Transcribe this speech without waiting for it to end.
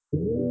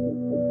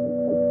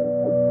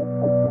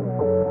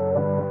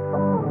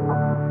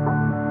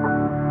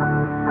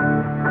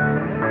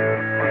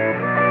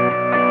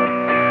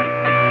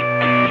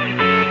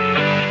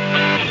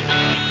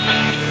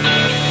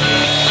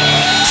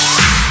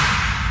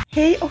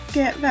Hej och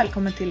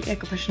välkommen till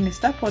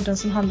ecofashionista, podden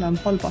som handlar om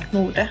hållbart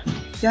mode.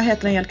 Jag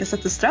heter Angelica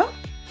Zetterström.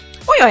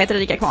 Och jag heter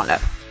Erika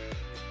Kvarnlöf.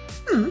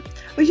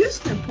 Och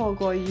just nu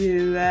pågår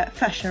ju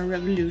Fashion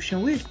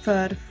Revolution Week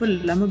för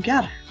fulla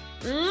muggar.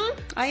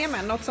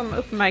 Jajamän, något som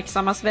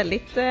uppmärksammas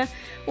väldigt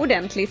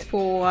ordentligt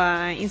på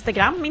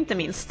Instagram inte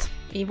minst.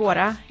 I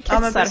våra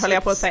kretsar håller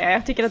jag på att säga.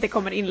 Jag tycker att det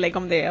kommer inlägg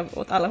om det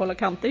åt alla håll och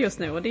kanter just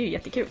nu och det är ju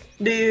jättekul.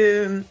 Det är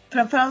ju,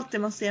 framförallt det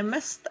man ser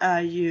mest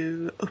är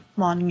ju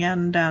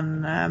uppmaningen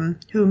den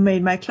Who made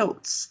my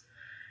clothes?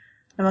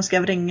 När man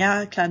ska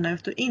vränga kläderna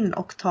ut och in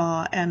och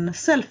ta en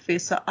selfie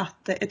så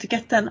att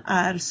etiketten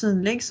är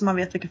synlig så man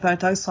vet vilka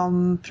företag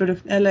som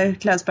eller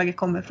klädesplagget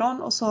kommer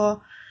ifrån och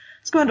så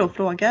ska man då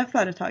fråga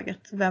företaget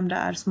vem det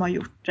är som har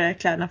gjort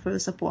kläderna för att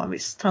visa på en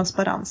viss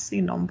transparens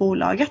inom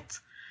bolaget.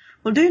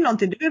 Och det är ju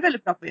någonting du är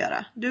väldigt bra på att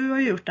göra. Du har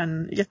ju gjort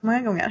den jättemånga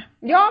gånger.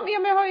 Ja,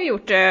 men jag har ju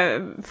gjort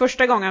det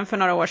första gången för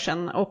några år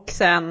sedan och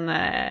sen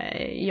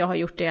jag har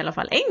gjort det i alla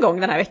fall en gång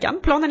den här veckan.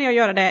 Planen är att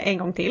göra det en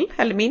gång till,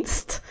 eller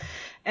minst.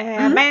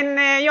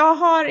 Men jag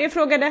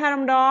frågade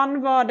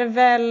häromdagen var det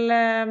väl...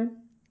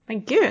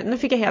 men gud, nu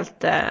fick jag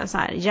helt så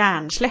här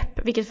hjärnsläpp.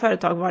 Vilket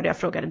företag var det jag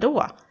frågade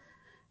då?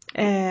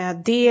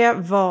 Det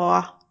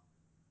var...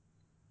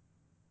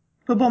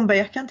 På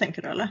bomberjackan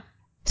tänker du eller?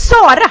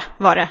 Sara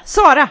var det.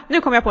 Sara,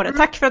 nu kom jag på det.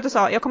 Tack för att du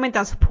sa. Jag kommer inte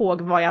ens på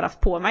vad jag har haft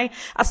på mig.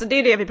 Alltså det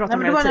är det vi pratar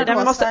om hela tiden.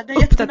 Vi måste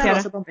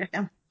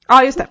uppdatera.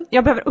 Ja, just det.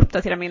 Jag behöver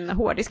uppdatera min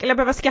hårddisk. Eller jag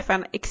behöver skaffa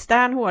en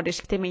extern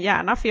hårddisk till min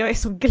hjärna. För jag är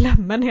så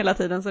glömmen hela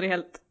tiden så det är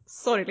helt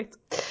sorgligt.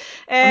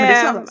 Ja, men det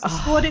är så.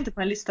 Står det inte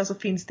på en lista så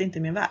finns det inte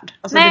i min värld.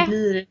 Alltså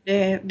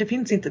det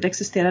finns inte, det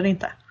existerar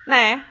inte.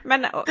 Nej,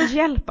 men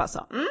hjälp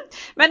alltså.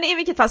 Men i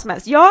vilket fall som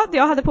helst. Ja,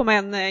 jag hade på mig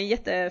en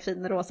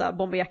jättefin rosa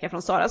bomberjacka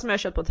från Sara som jag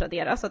köpt på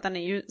Tradera. Så att den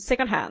är ju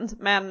second hand.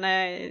 Men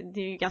det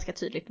är ju ganska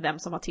tydligt vem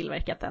som har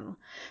tillverkat den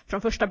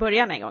från första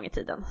början en gång i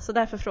tiden. Så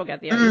därför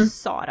frågade jag ju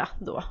Sara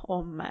då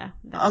om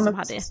vem som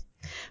hade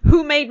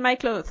Who made my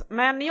clothes?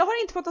 Men jag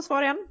har inte fått något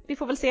svar än. Vi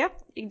får väl se.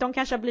 De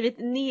kanske har blivit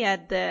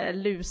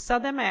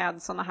nedlusade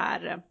med såna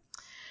här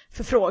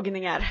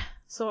förfrågningar.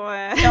 Så,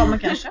 ja, men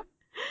kanske.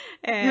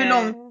 Hur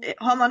långt,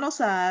 har man någon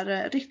så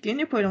här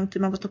riktlinjer på hur lång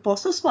tid man får ta på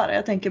sig att svara?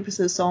 Jag tänker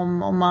precis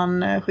som om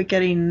man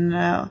skickar in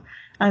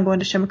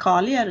angående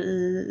kemikalier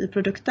i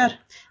produkter.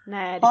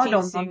 Nej, det har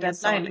finns de ju ingen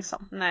sån.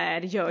 Liksom?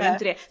 Nej, det gör ju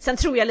inte det. Sen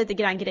tror jag lite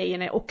grann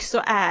grejen är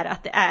också är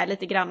att det är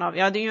lite grann av,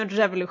 ja det är ju en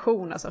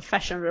revolution, alltså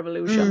fashion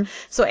revolution.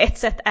 Så ett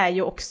sätt är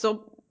ju också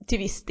till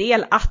viss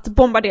del att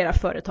bombardera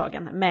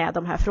företagen med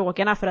de här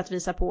frågorna för att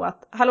visa på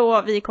att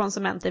hallå, vi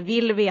konsumenter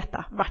vill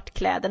veta vart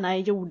kläderna är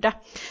gjorda.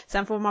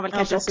 Sen får man väl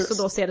kanske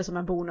också då se det som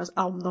en bonus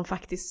om de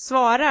faktiskt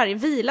svarar.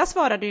 Vila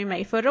svarade ju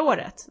mig förra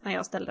året när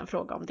jag ställde en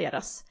fråga om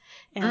deras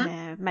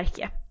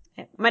märke.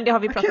 Men det har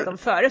vi pratat om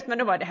förut, men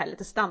då var det här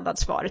lite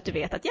standardsvaret, du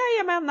vet att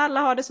jajamän, alla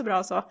har det så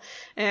bra så.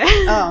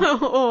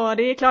 Och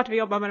det är klart vi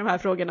jobbar med de här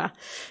frågorna.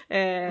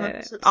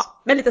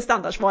 Men lite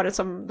standardsvaret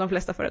som de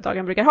flesta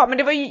företagen brukar ha. Men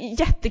det var ju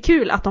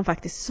jättekul att de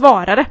faktiskt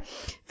svarade.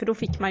 För då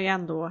fick man ju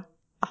ändå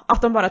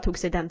att de bara tog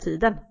sig den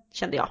tiden,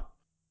 kände jag.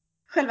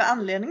 Själva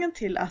anledningen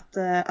till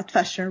att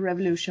Fashion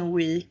Revolution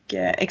Week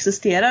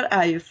existerar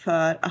är ju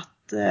för att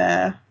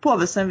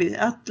påvisa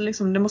att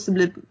liksom det måste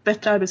bli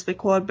bättre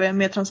arbetsvillkor,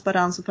 mer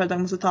transparens och företag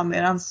måste ta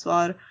mer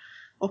ansvar.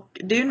 Och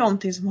det är ju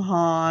någonting som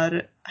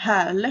har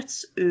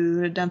härletts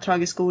ur den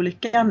tragiska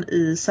olyckan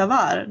i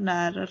Savar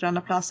när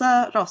Rana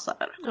Plaza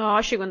rasade.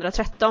 Ja,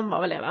 2013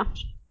 var väl det, va?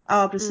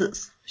 Ja,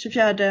 precis.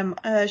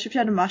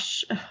 24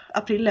 mars,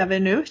 april är vi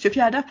nu,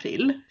 24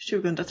 april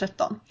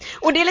 2013.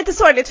 Och det är lite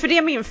sorgligt för det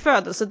är min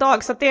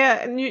födelsedag så att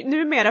det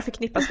numera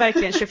förknippas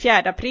verkligen 24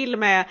 april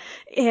med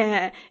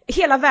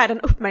hela världen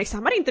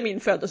uppmärksammar inte min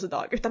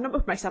födelsedag utan de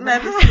uppmärksammar det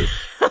här.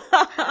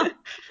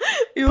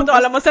 På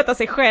tal om att sätta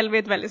sig själv i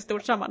ett väldigt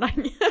stort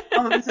sammanhang.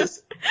 Ja, men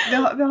precis.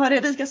 Vi har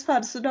Erikas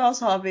födelsedag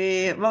så har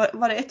vi,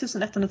 var det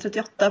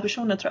 1138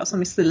 personer tror jag som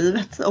miste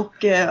livet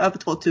och över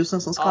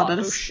 2000 som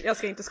skadades. Usch, jag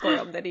ska inte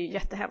skoja om det, det är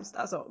jättehemskt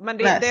alltså. Men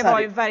det var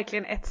ju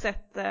verkligen ett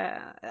sätt...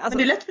 alltså, men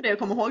det är lätt för dig att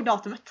komma ihåg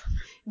datumet.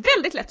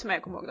 Väldigt lätt för mig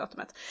att komma ihåg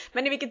datumet.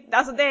 Men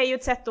alltså, det är ju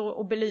ett sätt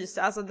att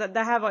belysa. Alltså, det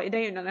är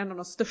ju en av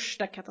de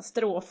största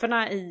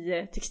katastroferna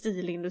i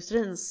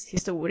textilindustrins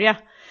historia.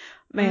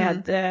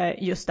 Med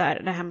just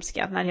det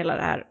hemska när hela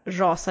det här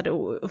rasade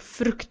och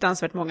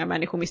fruktansvärt många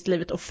människor miste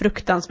livet och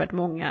fruktansvärt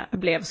många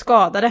blev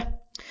skadade.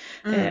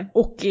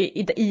 Och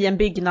i en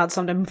byggnad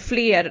som den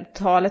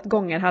flertalet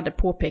gånger hade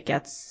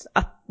påpekats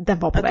att den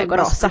var på väg att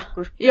rasa.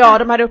 Ja,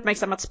 de hade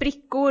uppmärksammat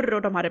sprickor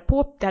och det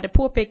hade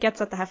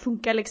påpekats att det här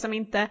funkar liksom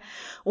inte.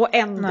 Och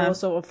ändå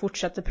så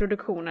fortsatte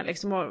produktionen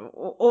liksom.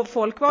 Och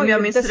folk var ju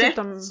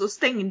dessutom... rätt, så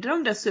stängde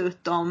de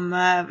dessutom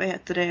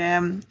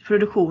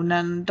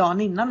produktionen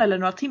dagen innan eller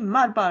några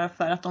timmar bara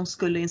för att de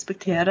skulle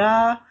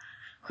inspektera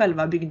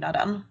själva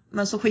byggnaden.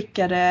 Men så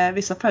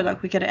vissa företag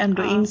skickade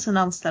ändå in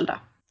sina anställda.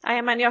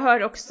 Nej, men jag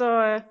hör också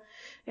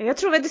Jag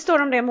tror att det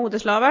står om det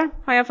modeslavar,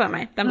 har jag för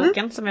mig, den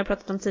boken som jag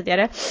pratat om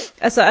tidigare.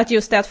 Alltså att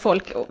just det att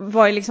folk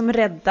var liksom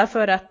rädda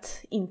för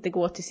att inte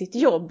gå till sitt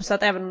jobb. Så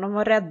att även om de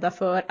var rädda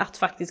för att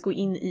faktiskt gå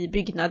in i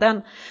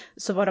byggnaden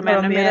så var de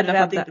ännu mer rädda för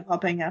att inte få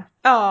pengar.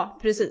 Ja,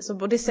 precis.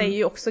 Och det säger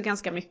ju också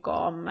ganska mycket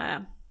om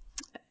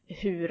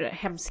hur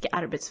hemska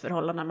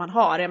arbetsförhållanden man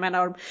har. Jag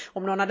menar,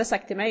 om någon hade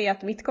sagt till mig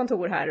att mitt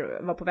kontor här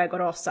var på väg att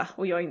rasa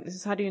och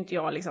så hade ju inte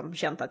jag liksom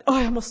känt att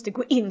jag måste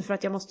gå in för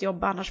att jag måste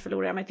jobba, annars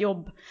förlorar jag mitt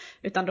jobb.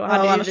 Utan då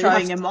hade annars har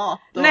jag ingen mat.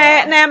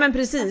 Nej, men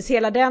precis,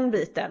 hela den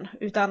biten.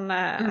 Utan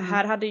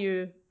här hade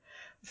ju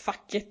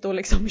facket och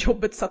liksom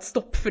jobbet satt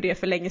stopp för det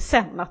för länge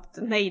sedan. Att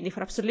nej, ni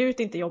får absolut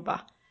inte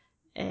jobba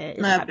i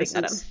den här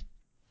byggnaden.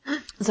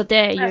 Så det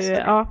är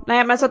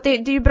ju men så att det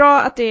är ju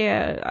bra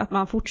att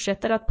man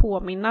fortsätter att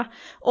påminna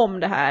om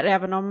det här,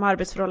 även om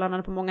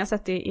arbetsförhållandena på många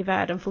sätt i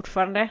världen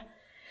fortfarande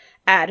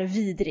är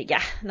vidriga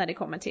när det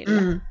kommer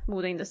till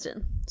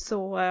modeindustrin.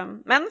 Så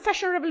men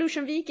Fashion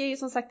Revolution Week är ju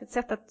som sagt ett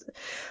sätt att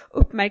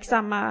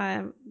uppmärksamma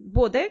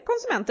både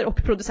konsumenter och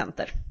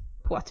producenter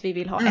på att vi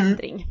vill ha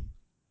ändring.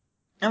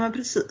 Ja, men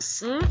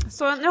precis.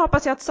 Så nu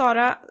hoppas jag att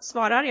Sara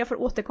svarar. Jag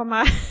får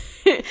återkomma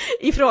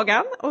i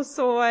frågan. Och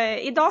så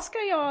idag ska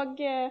jag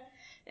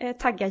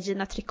tagga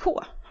Gina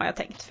Tricot, har jag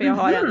tänkt. För jag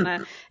har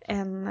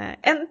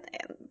en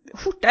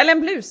skjorta eller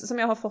en blus som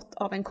jag har fått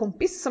av en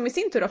kompis, som i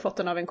sin tur har fått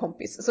den av en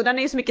kompis. Så den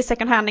är ju så mycket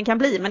second hand den kan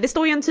bli. Men det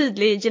står ju en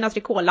tydlig Gina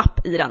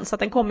Tricot-lapp i den. Så att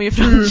den kommer ju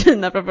från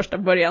Kina från första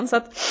början. Så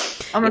att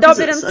idag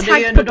blir den tagg det är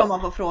ju ändå de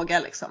man får fråga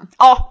liksom.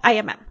 Ja,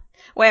 jajamän.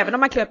 Och även om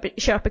man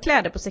köper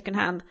kläder på second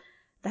hand,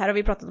 det här har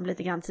vi pratat om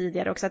lite grann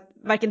tidigare också, att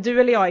varken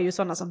du eller jag är ju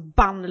sådana som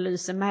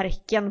bannlyser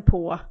märken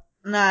på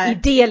i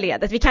det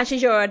ledet. Vi kanske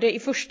gör det i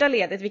första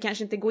ledet, vi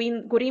kanske inte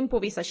går in på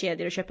vissa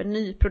kedjor och köper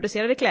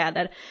nyproducerade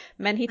kläder,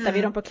 men hittar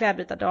vi dem på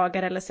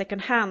klädbytardagar eller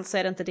second hand så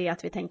är det inte det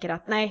att vi tänker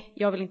att nej,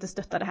 jag vill inte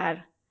stötta det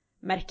här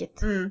märket.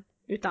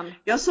 Utan...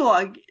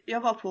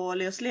 Jag var på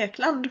Leos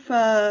Lekland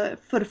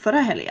förra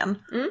helgen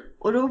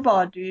och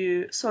då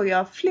såg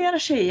jag flera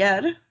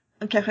tjejer,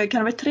 kanske kan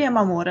det vara 3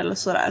 mammor eller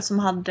sådär, som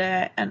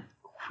hade en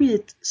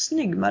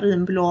skitsnygg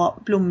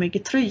marinblå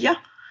blommig tröja.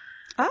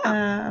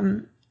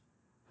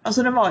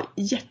 Alltså den var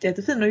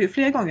jättefin, och ju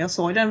fler gånger jag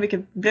såg den,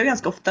 vilket blev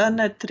ganska ofta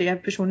när 3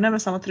 personer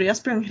med samma tröja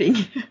sprang kring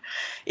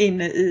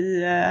inne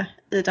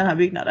i den här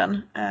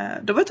byggnaden.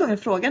 Då var jag tvungen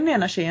att fråga den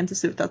ena tjejen till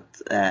slut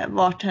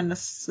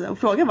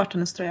fråga vart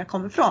hennes tröja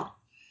kom ifrån.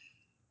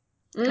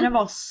 Den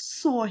var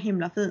så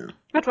himla fin.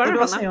 Vart var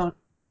den från?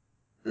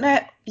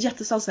 Nej,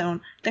 jättestolt säger hon.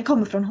 Den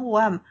kommer från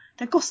H&M.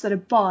 Den kostade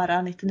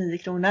bara 99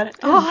 kronor.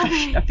 Det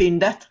första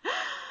fyndet.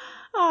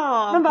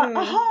 Man bara,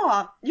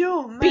 aha,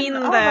 jo,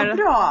 men vad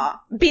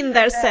bra.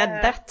 Binder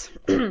said that.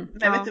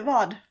 Men vet du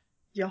vad?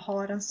 Jag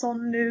har en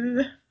sån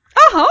nu.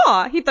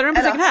 Aha, hittar du den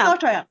på second hand?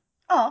 Snart har jag en.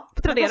 Ja,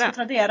 på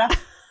Tradera.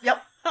 Ja.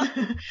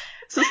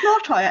 Så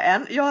snart har jag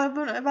en. Jag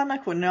var en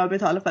auktion när jag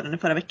betalade för den i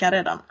förra veckan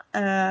redan.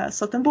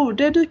 Så att den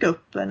borde dyka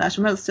upp när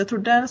som helst. Jag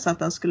trodde nästan att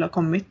den skulle ha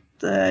kommit.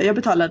 Jag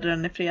betalade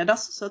den i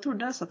fredags, så jag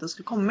trodde nästan att den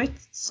skulle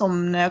kommit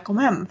som när jag kom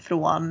hem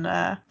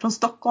från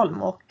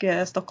Stockholm och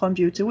Stockholm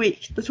Beauty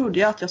Week. Då trodde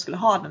jag att jag skulle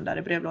ha den där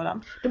i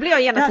brevlådan. Då blev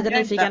jag gärna lite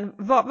nyfiken.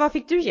 Vad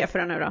fick du ge för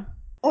den nu då?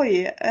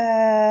 Oj,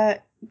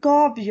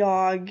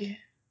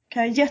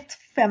 kan jag gett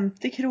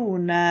 50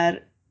 kronor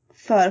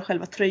för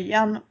själva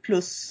tröjan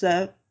plus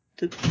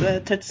typ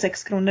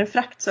 36 kronor i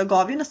frakt, så jag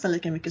gav ju nästan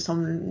lika mycket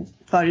som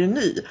för en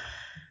ny.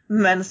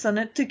 Men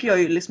sen tycker jag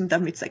ju liksom inte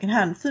att mitt second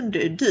hand-fynd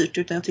är dyrt,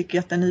 utan jag tycker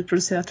att den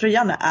nyproducerade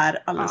tröjan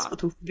är alldeles på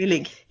tok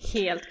billig.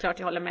 Helt klart,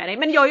 jag håller med dig.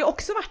 Men jag har ju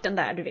också varit den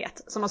där, du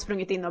vet, som har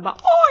sprungit in och bara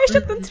jag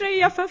köpte en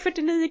tröja för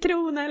 49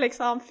 kronor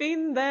liksom,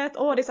 fyndet,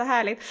 det är så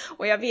härligt.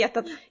 Och jag vet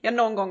att jag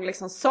någon gång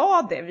liksom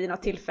sa det vid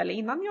något tillfälle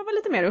innan jag var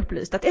lite mer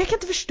upplyst, att jag kan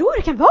inte förstå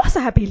hur det kan vara så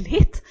här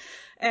billigt.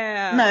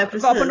 Nej,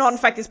 precis. Varpå någon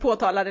faktiskt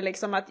påtalade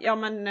liksom att det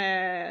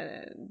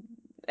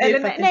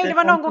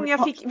var någon gång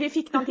vi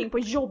fick någonting på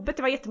jobbet,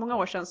 det var jättemånga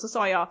år sedan, så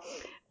sa jag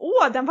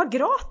den var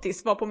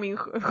gratis, var på min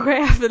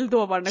chef, eller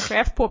dåvarande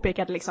chef,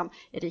 påpekade liksom,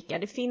 Erika,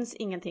 det finns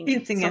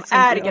ingenting som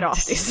är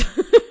gratis.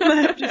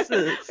 Nej,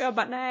 precis. Och jag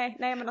bara, nej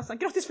men alltså,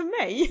 gratis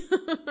för mig.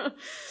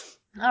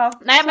 Ja,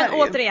 nej men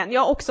återigen,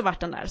 jag har också varit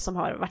den där som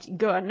har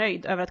varit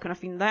görnöjd över att kunna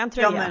finna en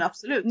tröja. Ja men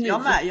absolut,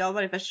 jag har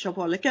varit värsta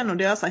shopaholic och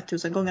det har jag sagt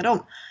 1000 gånger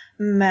om.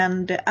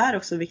 Men det är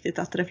också viktigt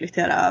att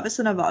reflektera över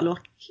sina val, och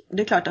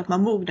det är klart att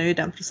man mognar ju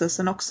den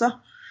processen också.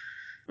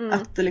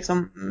 Att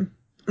liksom,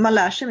 man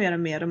lär sig mer och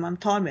mer och man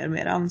tar mer och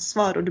mer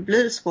ansvar, och det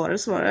blir svårare och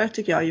svårare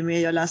tycker jag ju mer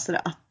jag läser det,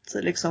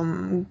 att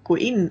liksom gå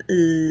in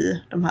i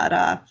de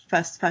här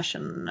fast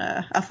fashion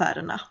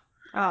affärerna.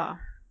 Ja.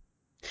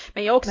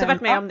 Men jag har också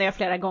varit med om det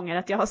flera gånger,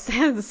 att jag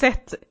har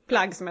sett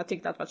plagg som jag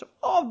tyckte att var så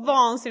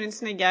vansinnigt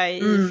snygga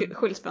i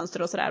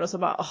skyltfönster och sådär, och så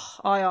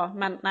bara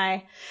men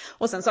nej.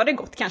 Och sen så har det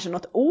gått kanske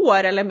något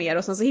år eller mer,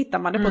 och sen så hittar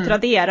man det på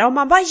Tradera och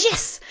man bara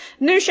yes,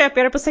 nu köper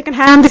jag det på second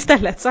hand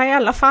istället, så har jag i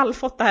alla fall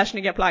fått det här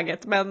snygga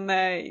plagget. Men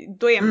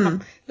då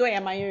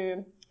är man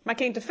ju, man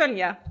kan ju inte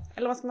följa,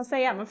 eller vad ska man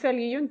säga, man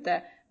följer ju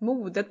inte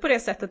modet på det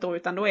sättet då,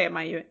 utan då är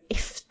man ju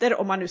efter efter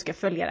om man nu ska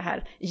följa det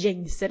här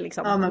gängse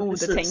liksom,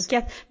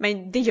 modetänket.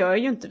 Men det gör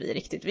ju inte vi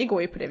riktigt. Vi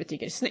går ju på det vi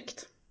tycker är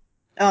snyggt.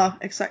 Ja,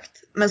 exakt.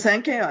 Men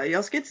sen kan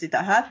jag ska inte sitta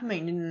här på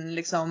min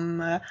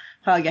liksom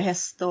höga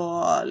häst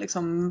och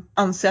liksom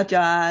anse att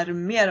jag är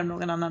mer än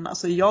någon annan.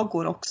 Alltså jag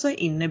går också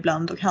in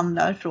ibland och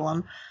handlar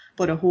från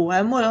både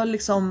H&M och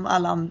liksom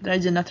alla andra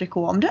Gina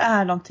Tricot. Om det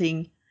är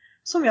någonting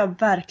som jag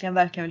verkligen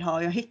vill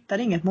ha. Jag hittar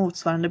inget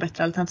motsvarande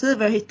bättre alternativ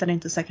och jag hittar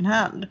inte second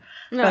hand.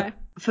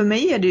 För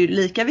mig är det ju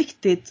lika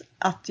viktigt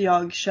att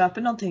jag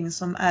köper någonting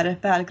som är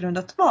ett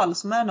välgrundat val.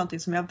 Som är någonting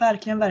som jag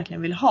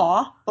verkligen vill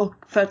ha. Och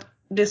för att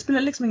det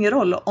spelar liksom ingen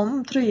roll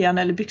om tröjan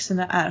eller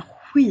byxorna är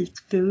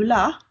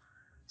skitfula.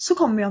 Så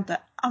kommer jag inte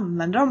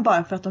använda dem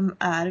bara för att de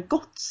är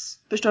gods.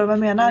 Förstår du vad jag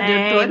menar?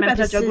 Nej, då är det bättre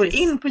precis. att jag går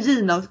in på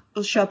Gina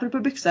och köper ett par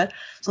byxor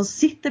som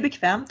sitter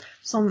bekvämt.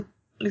 Som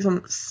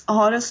liksom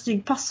har en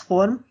snygg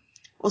passform.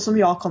 Och som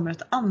jag kommer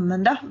att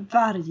använda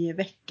varje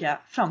vecka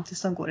fram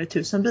tills de går i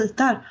 1000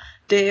 bitar.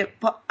 Det är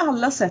på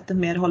alla sätt ett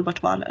mer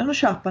hållbart val än att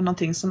köpa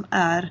någonting som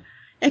är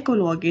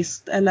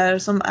ekologiskt eller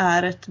som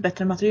är ett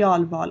bättre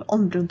materialval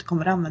om du inte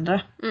kommer att använda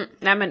det.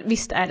 Nej men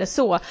visst är det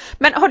så.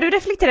 Men har du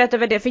reflekterat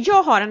över det? För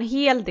jag har en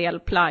hel del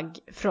plagg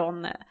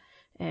från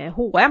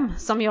H&M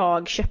som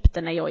jag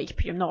köpte när jag gick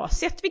på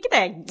gymnasiet, vilket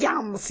är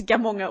ganska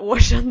många år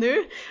sedan nu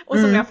och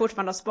som jag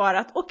fortfarande har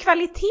sparat, och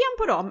kvaliteten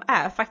på dem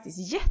är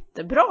faktiskt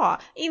jättebra,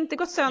 inte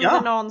gått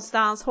sönder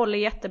någonstans, håller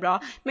jättebra,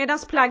 medan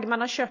plagg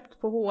man har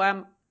köpt på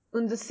H&M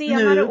under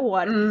senare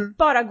år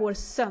bara går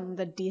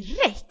sönder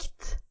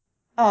direkt.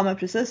 Ja men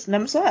precis, nej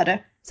men så är det.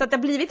 Så att det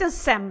har blivit en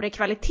sämre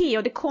kvalitet,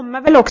 och det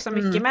kommer väl också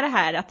mycket med det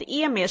här att det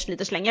är mer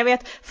slit och släng. Jag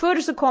vet, förr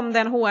så kom det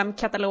en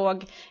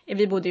H&M-katalog,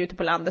 vi bodde ute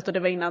på landet och det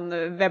var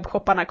innan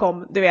webbshopparna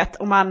kom, du vet,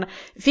 och man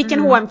fick en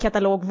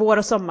H&M-katalog vår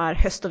och sommar,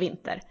 höst och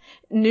vinter.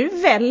 Nu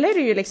väller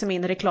det ju liksom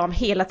in reklam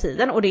hela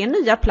tiden och det är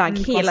nya plagg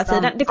hela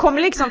tiden. Det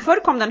kommer liksom, förr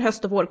kom det en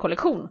höst- och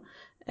vårkollektion.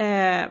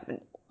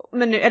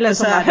 Men nu, eller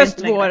som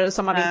höst, vår,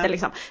 sommar, vinter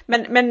liksom.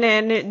 Men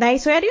nu, nej,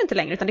 så är det ju inte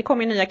längre, utan det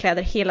kommer ju nya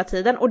kläder hela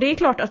tiden. Och det är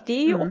klart att det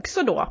är ju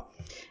också då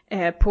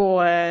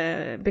på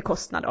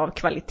bekostnad av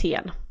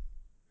kvaliteten.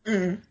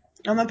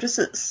 Ja men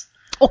precis.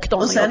 Och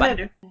de sen jobbar. Är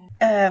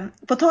det,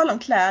 på tal om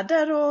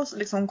kläder och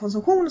liksom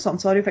konsumtion och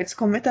sånt, så har det ju faktiskt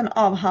kommit en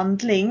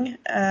avhandling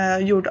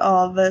gjord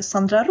av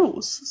Sandra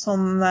Ros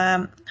som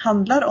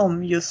handlar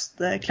om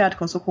just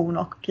klädkonsumtion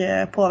och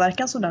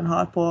påverkan som den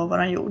har på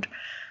våran jord.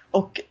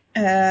 Och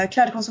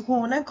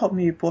klädkonsumtionen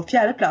kommer ju på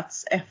 4:e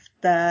plats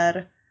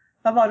efter,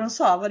 vad var det hon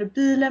sa? Var det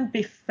bilen,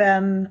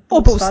 biffen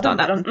och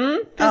bostaden?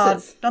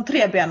 Precis. De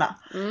 3 benen.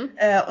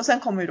 Och sen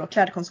kommer ju då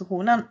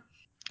klädkonsumtionen.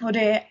 Och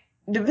det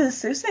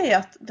visar ju sig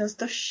att den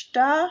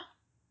största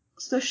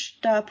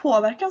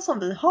påverkan som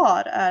vi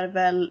har är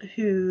väl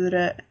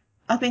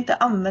att vi inte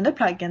använder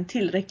plaggen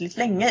tillräckligt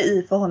länge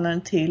i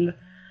förhållande till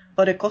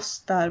vad det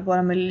kostar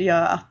våra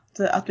miljö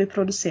att vi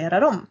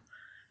producerar dem.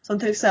 Som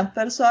till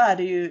exempel så är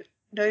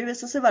det har ju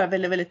visat sig vara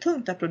väldigt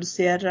tungt att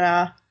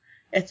producera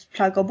ett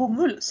plagg av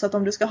bomull. Så att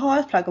om du ska ha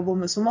ett plagg av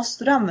bomull så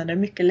måste du använda det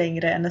mycket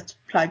längre än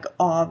ett plagg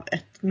av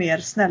ett mer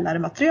snällare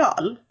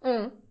material.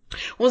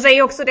 Hon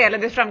säger också det, eller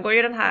det framgår ju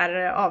i den här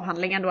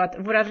avhandlingen då, att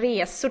våra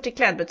resor till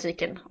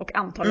klädbutiken och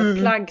antalet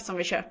plagg som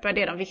vi köper,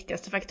 det är de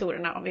viktigaste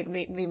faktorerna om vi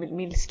vill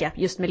minska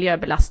just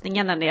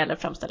miljöbelastningen när det gäller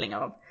framställning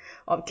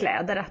av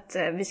kläder. Att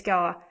vi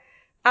ska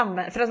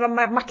använda, för att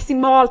vara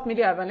maximalt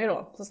miljövänlig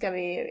då, så är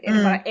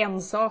det bara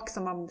en sak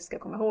som man ska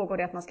komma ihåg, och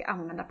det är att man ska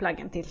använda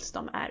plaggen tills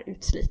de är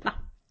utslitna.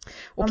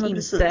 Och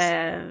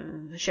inte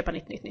köpa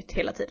nytt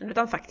hela tiden,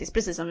 utan faktiskt,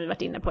 precis som vi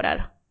varit inne på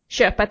där,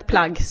 köpa ett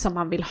plagg som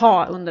man vill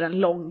ha under en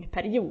lång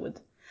period.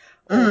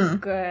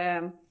 Och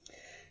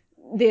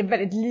det är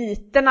väldigt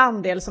liten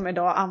andel som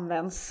idag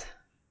används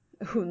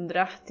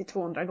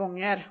 100-200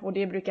 gånger. Och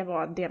det brukar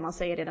vara det man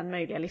säger är den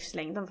möjliga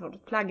livslängden för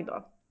ett plagg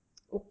då.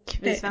 Och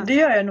det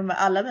gör jag nog med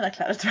alla mina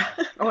kläder, tror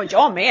jag. Och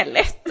jag med,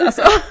 lätt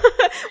alltså.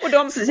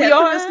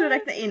 Jag skulle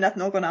räkna in att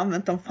någon har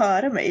använt dem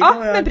före mig. Ja,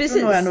 men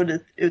precis. Då är jag nog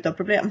dit utan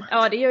problem.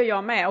 Ja, det gör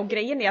jag med. Och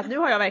grejen är att nu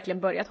har jag verkligen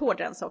börjat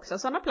hårdrensa också.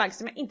 Sådana plagg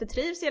som jag inte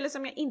trivs i eller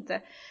som jag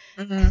inte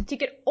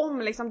tycker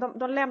om. Liksom,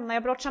 de lämnar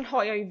jag bort. Sen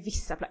har jag ju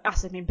vissa plagg.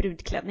 Alltså min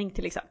brudklänning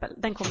till exempel.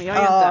 Den kommer jag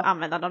ju inte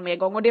använda någon mer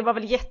gång. Och det var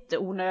väl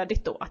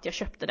jätteonödigt då att jag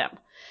köpte den.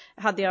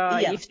 Hade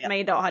jag gift mig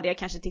idag hade jag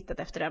kanske tittat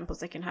efter den på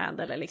second hand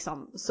eller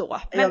liksom så.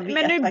 Men nu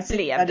blev det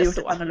så. Jag hade gjort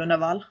ett annorlunda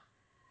val.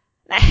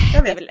 Nej,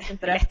 det är väl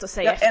lätt att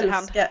säga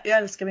efterhand. Jag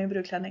älskar min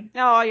brudklänning.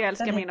 Ja, jag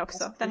älskar min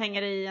också. Den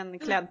hänger i en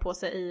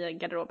klädpåse i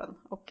garderoben.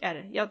 Och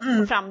jag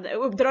tar fram det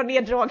och drar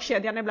ner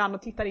dragkedjan ibland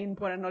och tittar in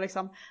på den och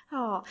liksom,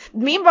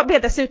 Min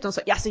blev dessutom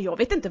så, alltså jag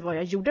vet inte vad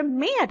jag gjorde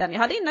med den. Jag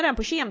hade inne den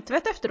på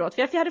kemtvätt efteråt.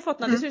 För jag hade fått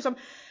något, det ser ut som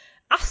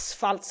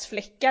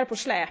asfaltsfläckar på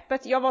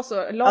släpet. Jag var så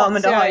lat. Ja,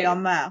 men det har jag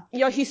med.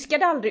 Jag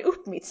hyskade aldrig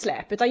upp mitt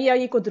släp, utan jag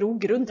gick och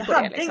drog runt på det.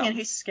 Jag hade ingen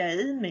hyska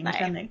i min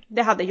klänning.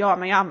 Det hade jag,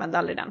 men jag använde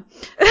aldrig den.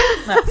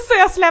 Så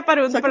jag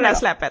släpade runt på det där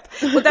släpet.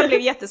 Och den blev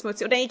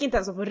jättesmutsig. Och den gick inte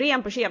ens att få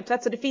ren på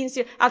kemtvätt. Så det finns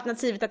ju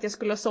alternativet att jag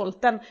skulle ha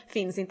sålt den.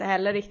 Finns inte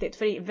heller riktigt.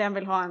 För vem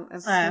vill ha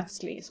en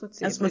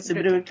smutsig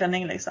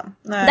brudklänning liksom.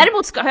 Nej.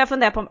 Däremot har jag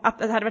funderat på att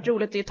det hade varit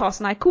roligt att ta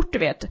såna här kort, du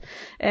vet.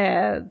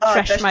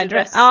 Trash my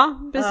dress.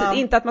 Ja, precis.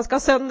 Inte att man ska ha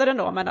sönder den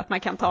då, men att man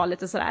kan ta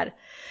lite sådär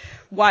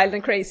wild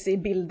and crazy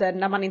bilder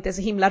när man inte är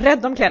så himla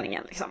rädd om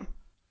klänningen liksom.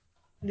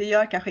 Det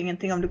gör kanske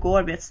ingenting om du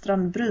går vid ett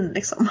strandbryn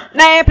liksom.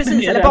 Nej,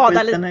 precis. Eller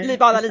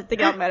bada lite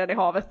grann med den i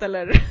havet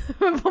eller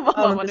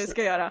vad man nu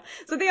ska göra.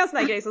 Så det är en sån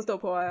här grej som står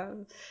på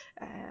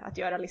att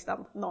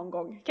göra-listan någon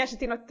gång. Kanske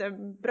till något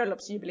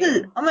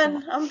bröllopsjubileum. Ja,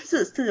 men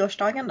precis.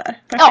 10-årsdagen där.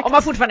 Perfekt. Ja, om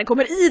man fortfarande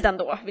kommer i den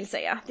då, vill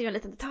säga. Det är ju en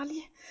liten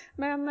detalj.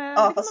 Men,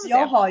 ja, fast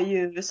jag har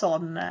ju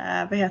sån,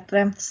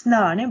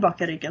 snörning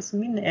bak i ryggen. Så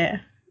min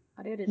är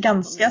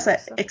ganska så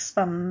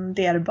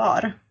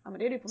expanderbar. Ja, men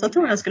det är det så jag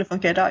tror den skulle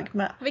funka idag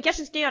med. Vi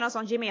kanske ska göra en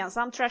sån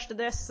gemensam trash to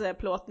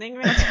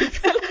dress-plåtning.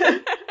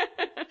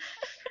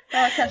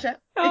 Ja, kanske.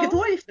 Ja. Vilket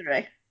år gifte du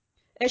dig?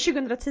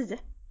 2010.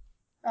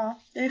 Ja,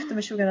 jag gifte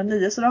mig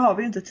 2009, så då har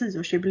vi ju inte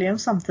 10-årsjubileum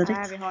samtidigt.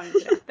 Nej, vi har inte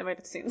det. Det var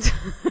lite synd.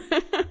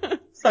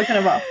 Så kan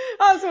det vara.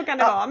 Ja, så kan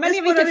det vara. Men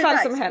i vilket fall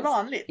som helst.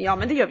 Vanligt. Ja,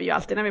 men det gör vi ju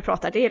alltid när vi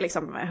pratar. Det är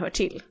liksom hör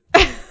till.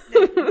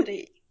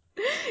 Det.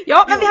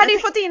 Ja, men vi hade ju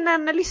fått in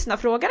en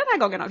lyssnarfråga den här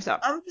gången också.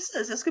 Ja,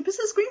 precis. Jag skulle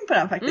precis gå in på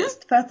den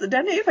faktiskt. För att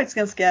den är ju faktiskt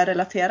ganska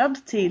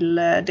relaterad till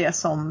det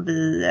som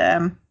vi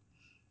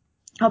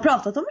har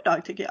pratat om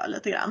idag, tycker jag,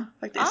 lite grann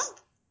faktiskt.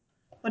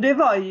 Ja. Och det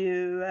var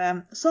ju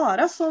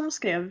Sara som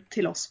skrev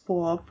till oss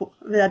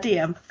via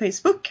DM på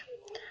Facebook.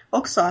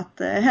 Och sa att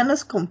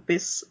hennes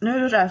kompis,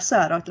 nu rör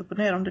Sara rakt upp och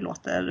ner om det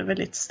låter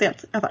väldigt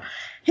stelt i alla fall.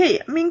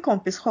 Hej, min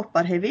kompis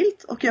shoppar hej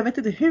vilt och jag vet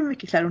inte hur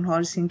mycket kläder hon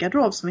har i sin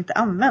garderob som inte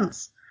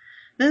används.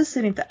 Vi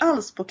ser inte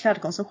alls på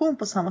klädkonsumtion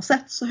på samma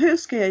sätt, så hur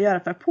ska jag göra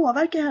för att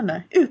påverka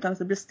henne utan att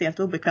det blir stelt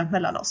och obekvämt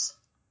mellan oss?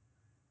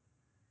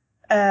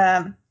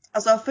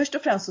 Alltså först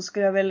och främst så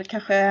skulle jag väl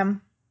kanske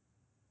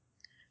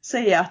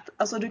säga att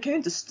alltså, du kan ju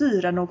inte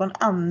styra någon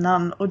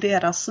annan och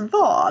deras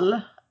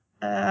val.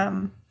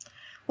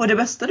 Och det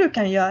bästa du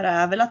kan göra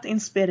är väl att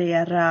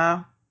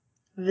inspirera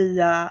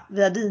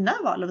via dina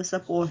val och visa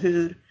på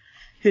hur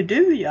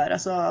du gör.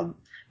 Alltså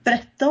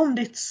berätta om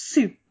ditt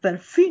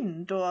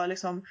superfynd och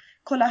liksom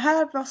kolla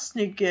här vad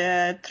snygg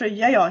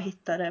tröja jag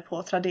hittade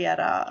på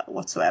Tradera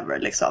whatsoever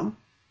liksom.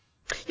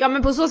 Ja,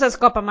 men på så sätt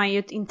skapar man ju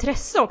ett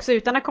intresse också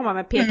utan att komma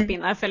med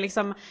pekpinnar. För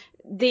liksom,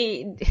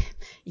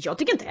 jag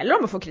tycker inte heller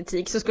om att få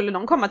kritik. Så skulle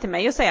någon komma till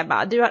mig och säga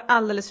bara, du har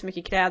alldeles för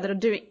mycket kläder och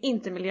du är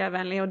inte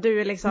miljövänlig och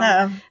du är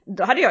liksom,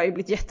 då hade jag ju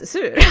blivit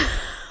jättesur.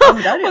 Ja,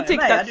 men jag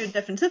hade ju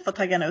definitivt fått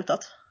taggarna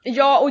utåt.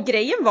 Ja, och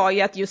grejen var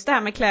ju att just det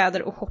här med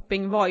kläder och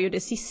shopping var ju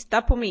det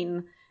sista på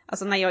min...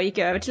 Alltså när jag gick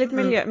över till ett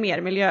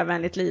mer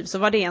miljövänligt liv så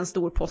var det en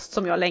stor post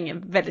som jag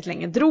väldigt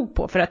länge drog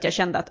på. För att jag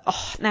kände att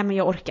nej, men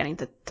jag orkar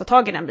inte ta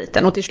tag i den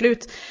biten. Och till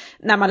slut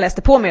när man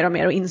läste på mer och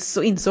mer och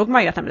insåg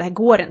man ju att nej, men det här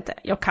går inte.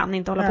 Jag kan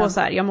inte hålla på så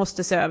här. Jag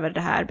måste se över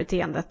det här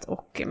beteendet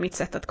och mitt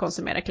sätt att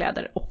konsumera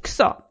kläder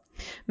också.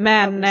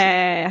 Men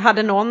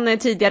hade någon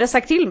tidigare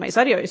sagt till mig så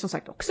hade jag ju som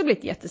sagt också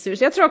blivit jättesur.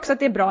 Så jag tror också att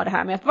det är bra det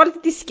här med att vara lite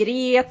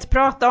diskret,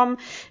 prata om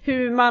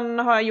hur man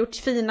har gjort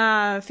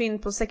fina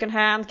fynd på second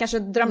hand, kanske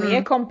dra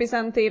med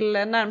kompisen till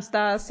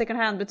närmsta second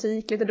hand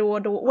butik lite då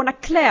och då, ordna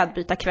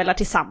klädbytarkvällar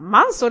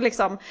tillsammans och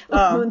liksom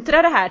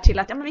uppmuntra det här till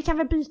att men vi kan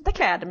väl byta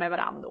kläder med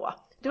varandra då.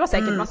 Du har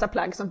säkert massa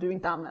plagg som du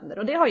inte använder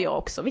och det har jag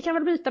också. Vi kan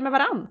väl byta med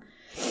varandra.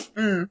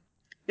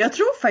 Jag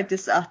tror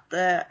faktiskt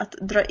att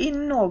dra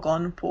in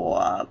någon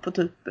på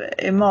typ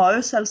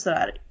Emmaus eller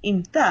sådär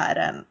inte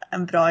är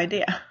en bra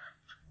idé.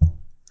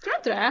 Tror du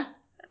inte det?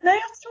 Nej,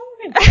 jag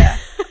tror inte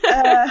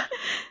det.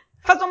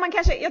 Fast om man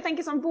kanske, jag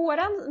tänker som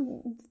våran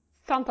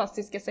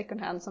fantastiska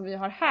second hand som vi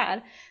har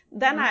här.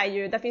 Den är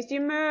ju, där finns det ju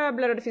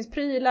möbler och det finns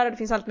prylar och det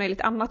finns allt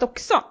möjligt annat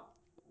också.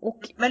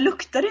 Men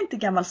luktar det inte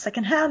gammal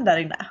second hand där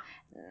inne?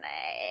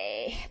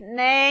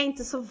 Nej,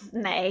 inte så.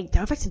 Nej, det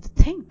har jag faktiskt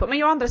inte tänkt på. Men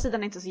jag å andra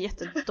sidan är inte så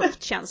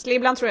jättedoftkänslig.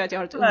 Ibland tror jag att jag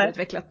har ett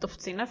underutvecklat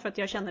doftsinne för att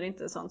jag känner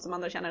inte sånt som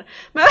andra känner.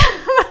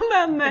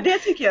 Men det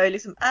tycker jag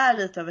liksom är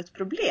lite av ett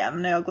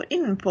problem när jag går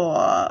in på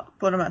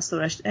de här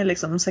stora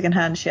liksom second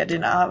hand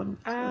kedjorna,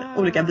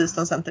 olika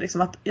biståndscenter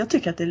liksom, att jag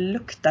tycker att det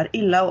luktar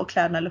illa och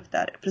kläderna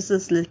luktar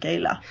precis lika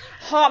illa.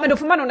 Ja, men då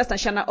får man nog nästan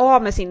känna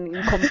av med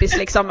sin kompis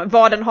liksom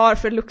vad den har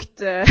för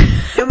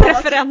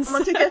luktpreferens. Om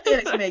man tycker att det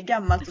liksom är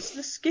gammalt och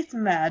sluskigt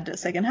med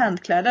second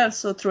hand-kläder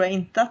så tror jag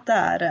inte att det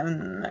är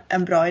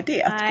en bra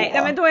idé att gå.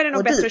 Nej, men då är det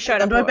nog bättre att köra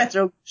på. Då är det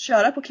bättre att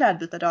köra på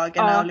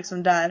klädbytardagarna och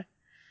liksom där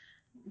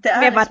det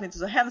är liksom inte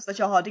så hemskt att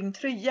jag har din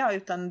tröja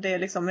utan det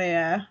liksom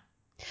är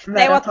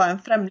värre att ha en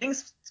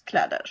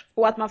främlingskläder.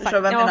 Och att man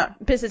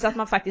precis, att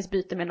man faktiskt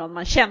byter med någon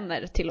man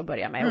känner till att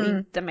börja med och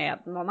inte med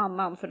någon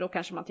annan, för då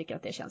kanske man tycker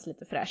att det känns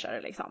lite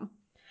fräschare liksom.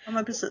 Ja,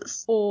 men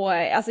precis. Och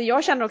alltså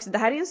jag känner också det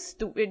här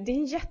är det är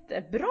en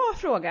jättebra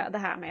fråga det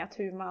här med att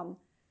hur man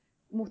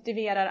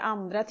motiverar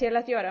andra till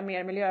att göra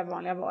mer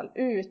miljövänliga val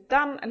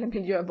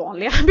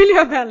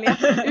miljövänliga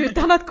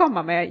utan att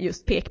komma med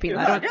just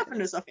pekpinnar. Du hörde jag för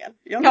nu sa fel.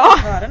 Jag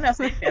hörde när jag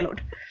säger fel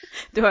ord.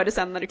 Du hörde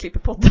sen när du klipper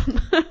podden.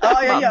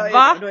 Ja, jag gör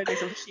det. Då är det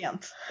liksom för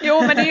sent.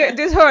 Jo, men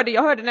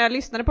jag hörde när jag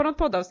lyssnade på något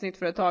poddavsnitt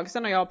för ett tag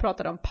sedan och jag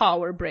pratade om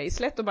power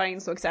bracelet och bara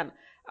insåg sen,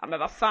 ja men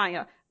vad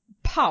fan,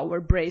 power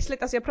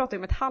bracelet, alltså jag pratar ju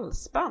om ett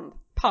halsband.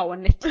 Power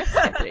necklace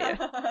heter det ju.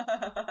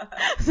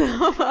 Det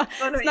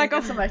var nog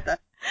ingen som märkte.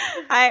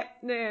 Nej,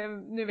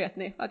 nu vet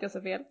ni att jag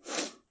sa fel.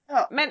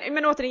 Ja.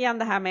 Men återigen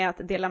det här med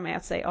att dela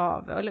med sig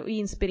av och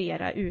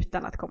inspirera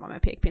utan att komma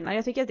med pekpinnar.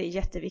 Jag tycker att det är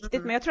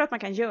jätteviktigt, men jag tror att man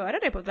kan göra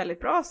det på ett väldigt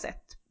bra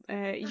sätt.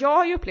 Jag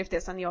har ju upplevt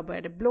det sedan jag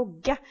började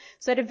blogga,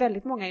 så är det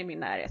väldigt många i min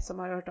närhet som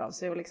har hört av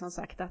sig och liksom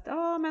sagt att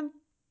men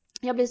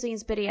jag blir så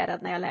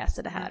inspirerad när jag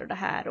läser det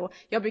här och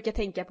jag brukar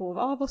tänka på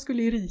vad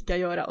skulle Erika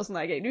göra och såna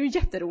här grejer. Det är ju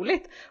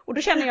jätteroligt. Och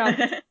då känner jag att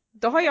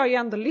då har jag ju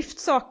ändå lyft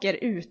saker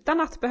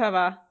utan att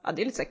behöva,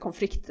 det är lite så här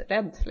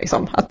konflikträdd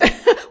liksom, att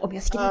om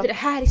jag skriver det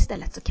här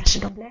istället så kanske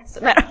de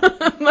läser mer.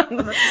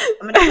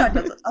 Men det är klart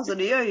att, alltså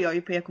det gör jag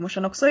ju på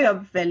ekomorsan också.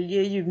 Jag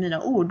väljer ju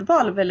mina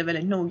ordval väldigt,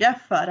 väldigt noga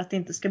för att det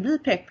inte ska bli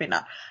pekpinnar.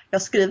 Det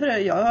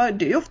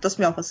är ju ofta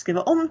som jag får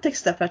skriva om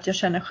texter för att jag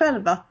känner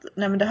själv att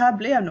nej men det här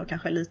blev nog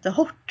kanske lite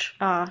hårt.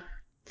 Ja.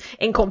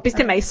 En kompis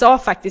till mig sa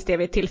faktiskt det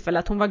vid ett tillfälle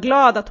att hon var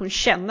glad att hon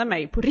känner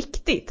mig på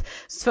riktigt.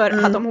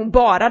 För att om hon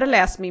bara hade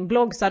läst min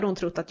blogg så hade hon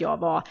trott att jag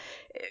var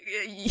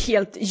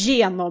helt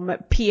genom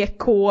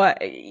PK,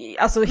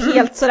 alltså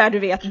helt sådär du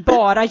vet,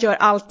 bara gör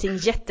allting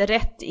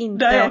jätterätt,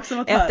 inte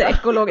äter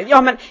ekologiskt.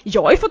 Ja men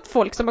jag har ju fått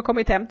folk som har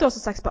kommit hem till oss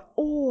och sagt bara,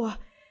 och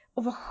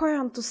vad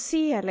skönt att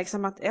se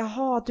liksom att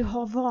du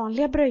har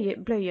vanliga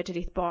blöjor till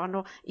ditt barn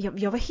och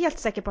jag var helt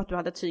säker på att du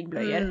hade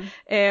tygblöjor.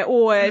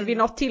 Och vid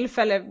något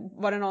tillfälle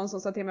var det någon som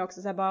sa till mig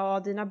också så här, bara,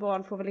 dina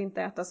barn får väl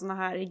inte äta såna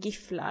här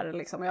gifflar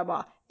liksom, och jag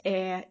bara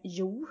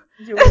jo.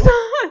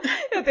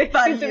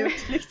 Varje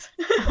utflykt.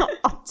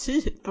 Ja,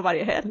 typ på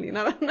varje helg.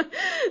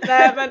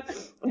 Nej, men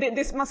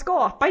man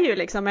skapar ju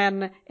liksom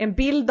en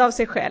bild av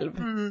sig själv.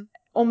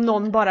 Om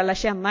någon bara lär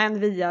känna en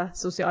via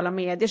sociala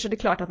medier, så det är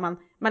klart att man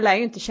lär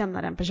ju inte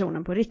känna den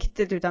personen på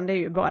riktigt, utan det är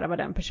ju bara vad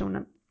den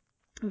personen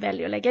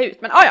väljer att lägga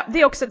ut. Men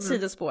det är också ett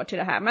sidospår till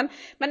det här. Men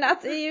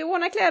att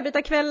ordna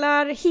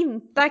klädbytarkvällar,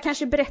 hinta,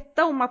 kanske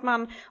berätta om att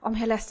om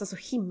jag läste så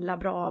himla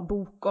bra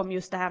bok om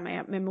just det här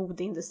med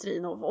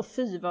modeindustrin och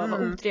fy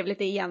vad otrevligt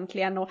det är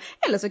egentligen.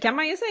 Eller så kan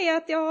man ju säga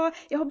att jag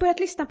har börjat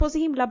lyssna på så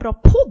himla bra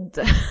podd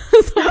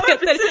som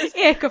heter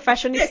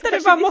ecofashionista.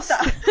 Jag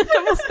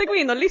måste gå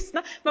in och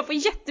lyssna. Man får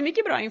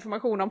jättemycket bra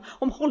information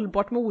om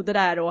hållbart mode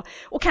där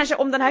och kanske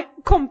om den här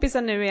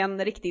kompisen nu är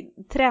en riktig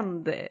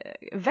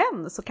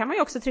trendvän, så kan man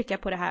ju också trycka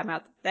på det här med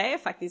att det är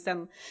faktiskt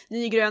en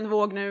ny grön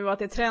våg nu och att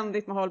det är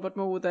trendigt med hållbart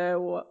mode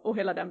och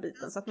hela den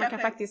biten. Så att man kan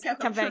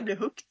välja.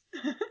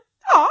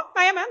 Ja,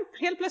 men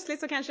helt plötsligt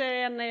så kanske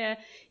en är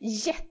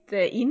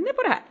jätteinne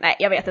på det här. Nej,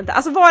 jag vet inte.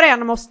 Alltså var och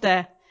en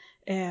måste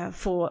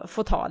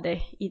få ta det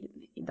i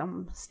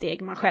de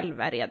steg man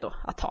själv är redo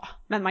att ta.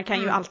 Men man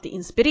kan ju alltid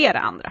inspirera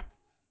andra.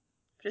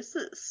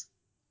 Precis.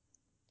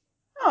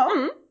 Ja,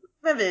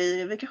 men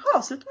vi kan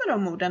avsluta med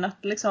de orden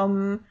att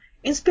liksom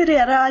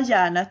inspirera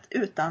hjärnet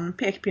utan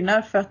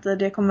pekpinnar, för att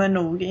det kommer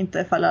nog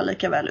inte falla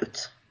lika väl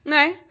ut.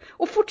 Nej,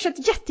 och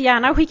fortsätt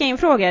jättegärna att skicka in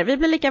frågor. Vi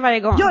blir lika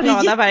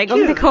glada varje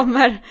gång det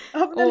kommer.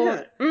 Ja,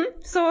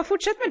 så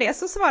fortsätt med det,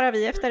 så svarar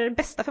vi efter det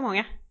bästa för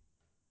många.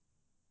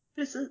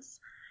 Precis.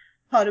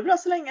 Ha det bra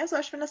så länge, så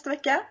hörs vi nästa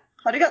vecka.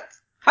 Ha det gött!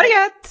 Ha det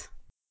gött!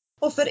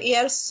 Och för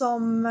er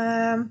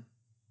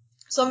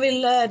som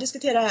vill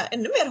diskutera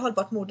ännu mer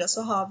hållbart mode,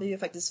 så har vi ju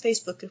faktiskt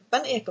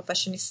Facebookgruppen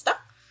ecofashionista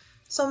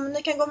som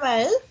ni kan gå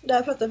med i.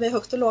 Där pratar vi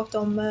högt och lågt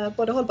om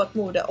både hållbart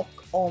mode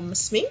och om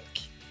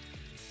smink.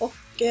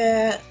 Och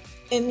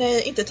är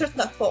ni inte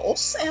tröttnat på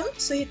oss än,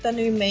 så hittar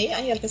ni mig,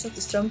 Angelica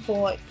Zetterström,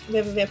 på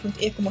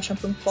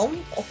www.ecomorsan.com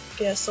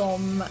och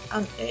som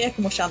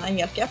ecomorsan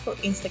Angelica på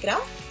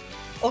Instagram.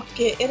 Och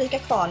Erika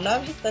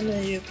Kvarnlöv hittar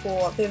ni ju på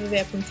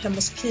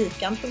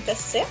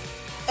www.hemmoskikan.se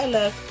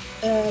eller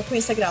på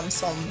Instagram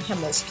som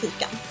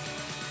hemmoskikan.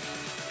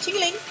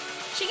 Tjingeling!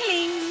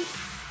 Tjingeling!